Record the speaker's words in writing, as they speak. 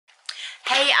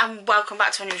Hey and welcome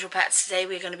back to Unusual Pets. Today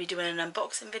we're going to be doing an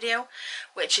unboxing video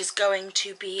which is going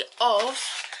to be of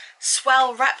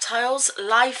Swell Reptiles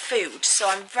live food. So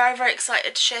I'm very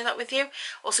excited to share that with you.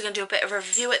 Also going to do a bit of a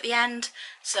review at the end,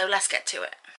 so let's get to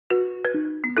it.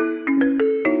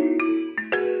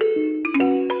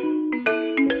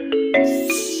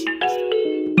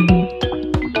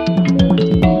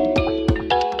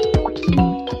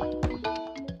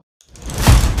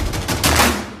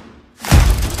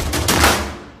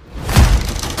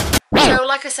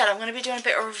 Like I said, I'm going to be doing a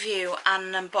bit of review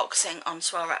and unboxing on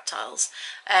Swell Reptiles.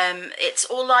 It's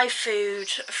all live food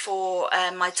for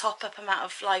my top-up amount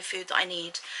of live food that I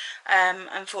need.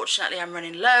 Unfortunately, I'm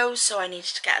running low, so I needed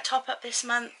to get a top-up this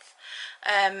month.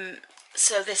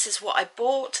 So this is what I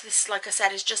bought. This, like I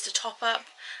said, is just a top-up.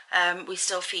 We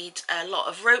still feed a lot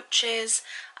of roaches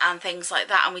and things like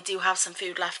that, and we do have some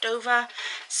food left over.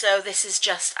 So this is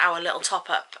just our little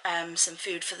top-up, some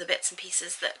food for the bits and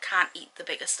pieces that can't eat the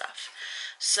bigger stuff.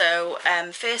 So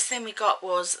first thing we got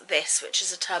was this, which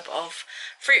is a tub of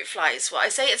fruit flies. Well, I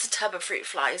say it's a tub of fruit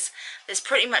flies. There's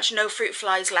pretty much no fruit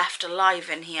flies left alive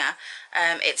in here.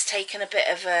 It's taken a bit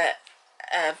of a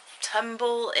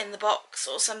tumble in the box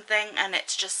or something, and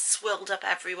it's just swilled up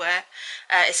everywhere.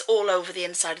 It's all over the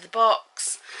inside of the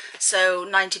box. So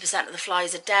 90% of the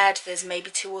flies are dead. There's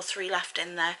maybe 2 or 3 left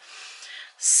in there.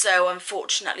 So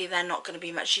unfortunately they're not going to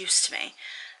be much use to me.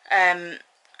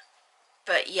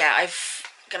 But yeah, I'm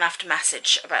gonna have to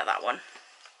message about that one.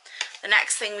 The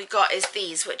next thing we got is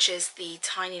these, which is the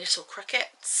tiny little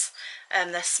crickets.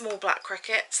 They're small black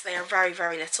crickets. They are very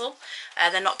little.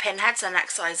 They're not pinheads, they're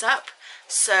next size up.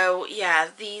 So yeah,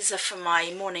 these are for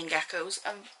my morning geckos.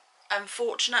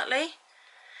 Unfortunately,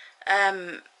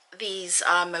 these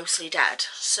are mostly dead,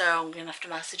 so I'm gonna have to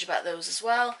message about those as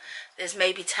well. There's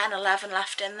maybe 10, 11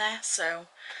 left in there, so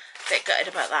a bit gutted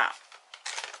about that.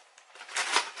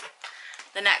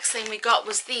 The next thing we got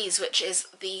was these, which is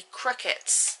the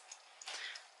crickets.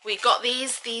 We got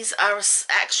these are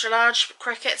extra large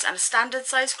crickets and a standard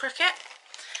size cricket.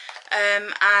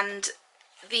 And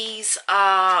these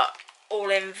are all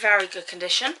in very good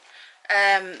condition.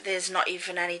 There's not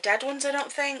even any dead ones, I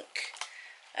don't think.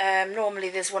 Normally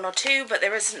there's 1 or 2, but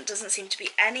there doesn't seem to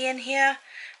be any in here,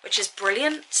 which is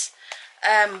brilliant.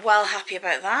 Well happy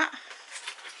about that.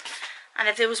 And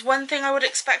if there was one thing I would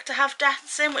expect to have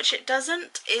deaths in, which it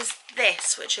doesn't, is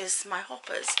this, which is my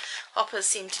hoppers. Hoppers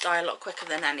seem to die a lot quicker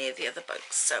than any of the other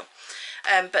bugs, so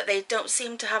but they don't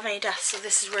seem to have any deaths, so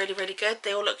this is really good.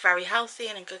 They all look very healthy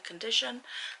and in good condition,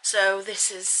 so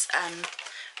this is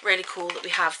really cool that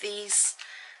we have these.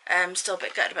 Still a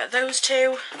bit gutted about those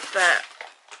 2, but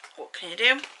what can you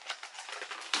do?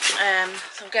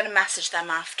 So I'm going to message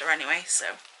them after anyway. So,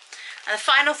 and the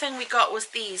final thing we got was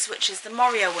these, which is the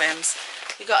Morio worms.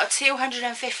 We got a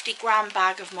 250 gram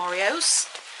bag of Morios,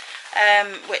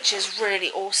 which is really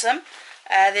awesome.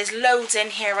 There's loads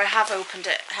in here. I have opened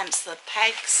it, hence the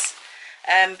pegs,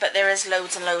 but there is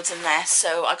loads and loads in there,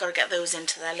 so I got to get those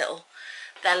into their little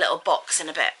box in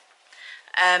a bit.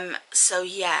 So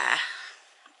yeah,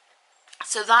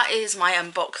 so that is my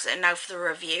unboxing. Now for the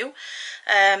review.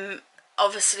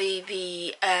 Obviously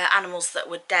the animals that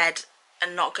were dead are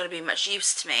not going to be much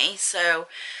use to me, so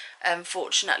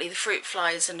unfortunately the fruit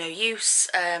flies are no use,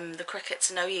 the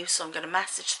crickets are no use, so I'm going to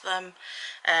message them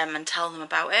and tell them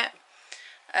about it.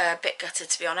 A bit gutted,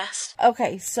 to be honest.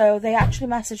 Okay, so they actually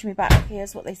messaged me back.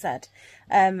 Here's what they said.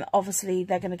 Obviously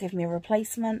they're going to give me a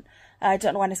replacement. I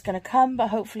don't know when it's going to come, but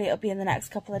hopefully it'll be in the next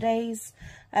couple of days.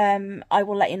 I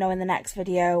will let you know in the next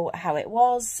video how it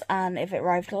was and if it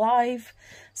arrived alive.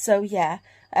 So yeah,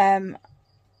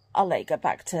 I'll let you get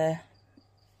back to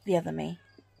the other me.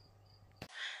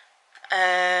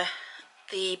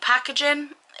 The packaging,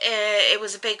 it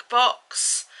was a big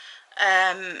box.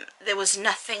 There was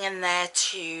nothing in there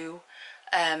to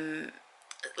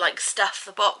like stuff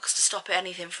the box to stop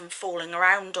anything from falling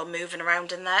around or moving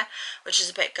around in there, which is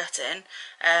a bit gutting.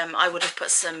 I would have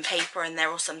put some paper in there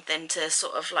or something to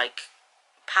sort of like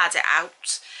pad it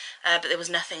out, but there was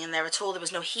nothing in there at all. There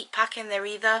was no heat pack in there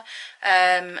either.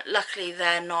 Luckily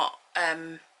they're not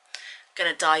going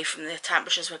to die from the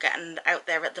temperatures we're getting out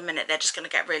there at the minute. They're just going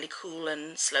to get really cool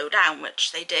and slow down,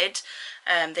 which they did.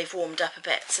 They've warmed up a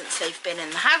bit since they've been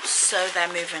in the house, so they're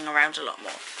moving around a lot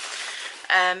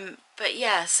more. But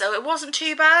yeah, so it wasn't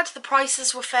too bad. The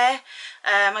prices were fair.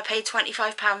 I paid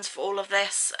 £25 for all of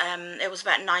this. It was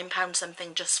about £9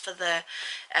 something just for the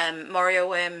Morio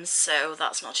worms, so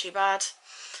that's not too bad.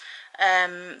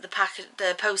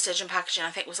 The postage and packaging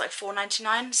I think was like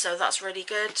 £4.99, so that's really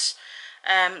good.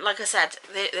 Like I said,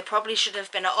 there probably should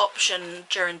have been an option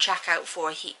during checkout for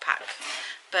a heat pack,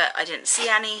 but I didn't see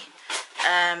any.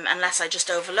 unless I just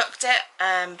overlooked it,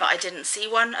 but I didn't see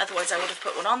one, otherwise I would have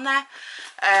put one on there.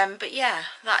 But yeah,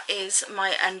 that is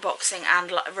my unboxing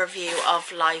and review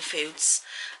of live foods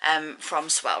from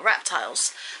Swell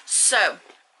Reptiles. So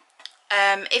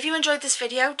if you enjoyed this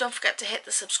video, don't forget to hit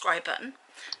the subscribe button.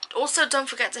 Also, don't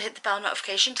forget to hit the bell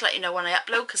notification to let you know when I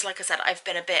upload, because like I said, I've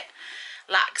been a bit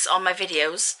lax on my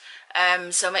videos.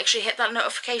 So make sure you hit that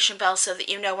notification bell so that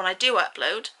you know when I do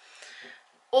upload.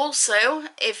 Also,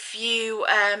 if you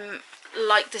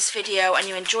like this video and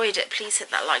you enjoyed it, please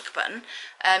hit that like button.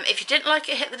 If you didn't like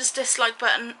it, hit the dislike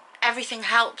button. Everything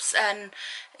helps, and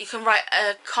you can write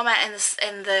a comment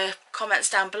in the comments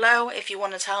down below if you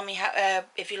want to tell me how,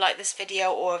 if you like this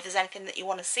video or if there's anything that you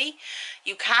want to see.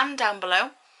 You can down below.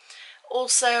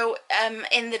 Also,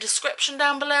 in the description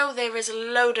down below, there is a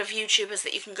load of YouTubers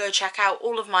that you can go check out.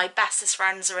 All of my bestest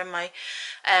friends are in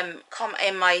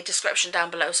my description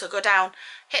down below. So go down,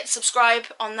 hit subscribe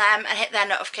on them, and hit their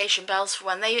notification bells for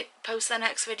when they post their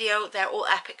next video. They're all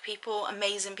epic people,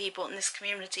 amazing people, and this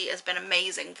community has been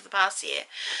amazing for the past year.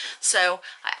 So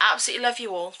I absolutely love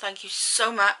you all. Thank you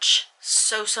so much.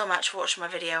 So much for watching my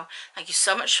video. Thank you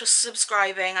so much for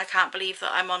subscribing. I can't believe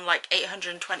that I'm on like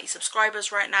 820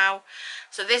 subscribers right now.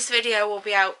 So this video will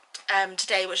be out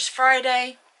today, which is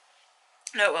Friday.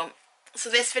 No, it won't.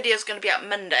 So this video is going to be out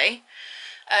Monday.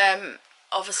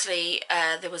 Obviously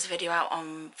there was a video out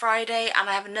on Friday, and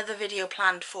I have another video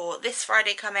planned for this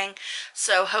Friday coming,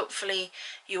 so hopefully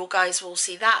you guys will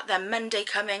see that. Then Monday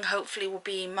coming hopefully will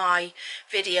be my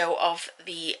video of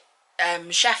the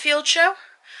Sheffield show.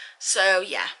 So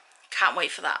yeah, can't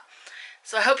wait for that.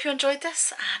 So I hope you enjoyed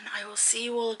this, and I will see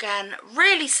you all again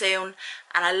really soon,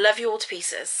 and I love you all to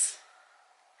pieces.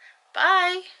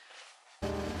 Bye!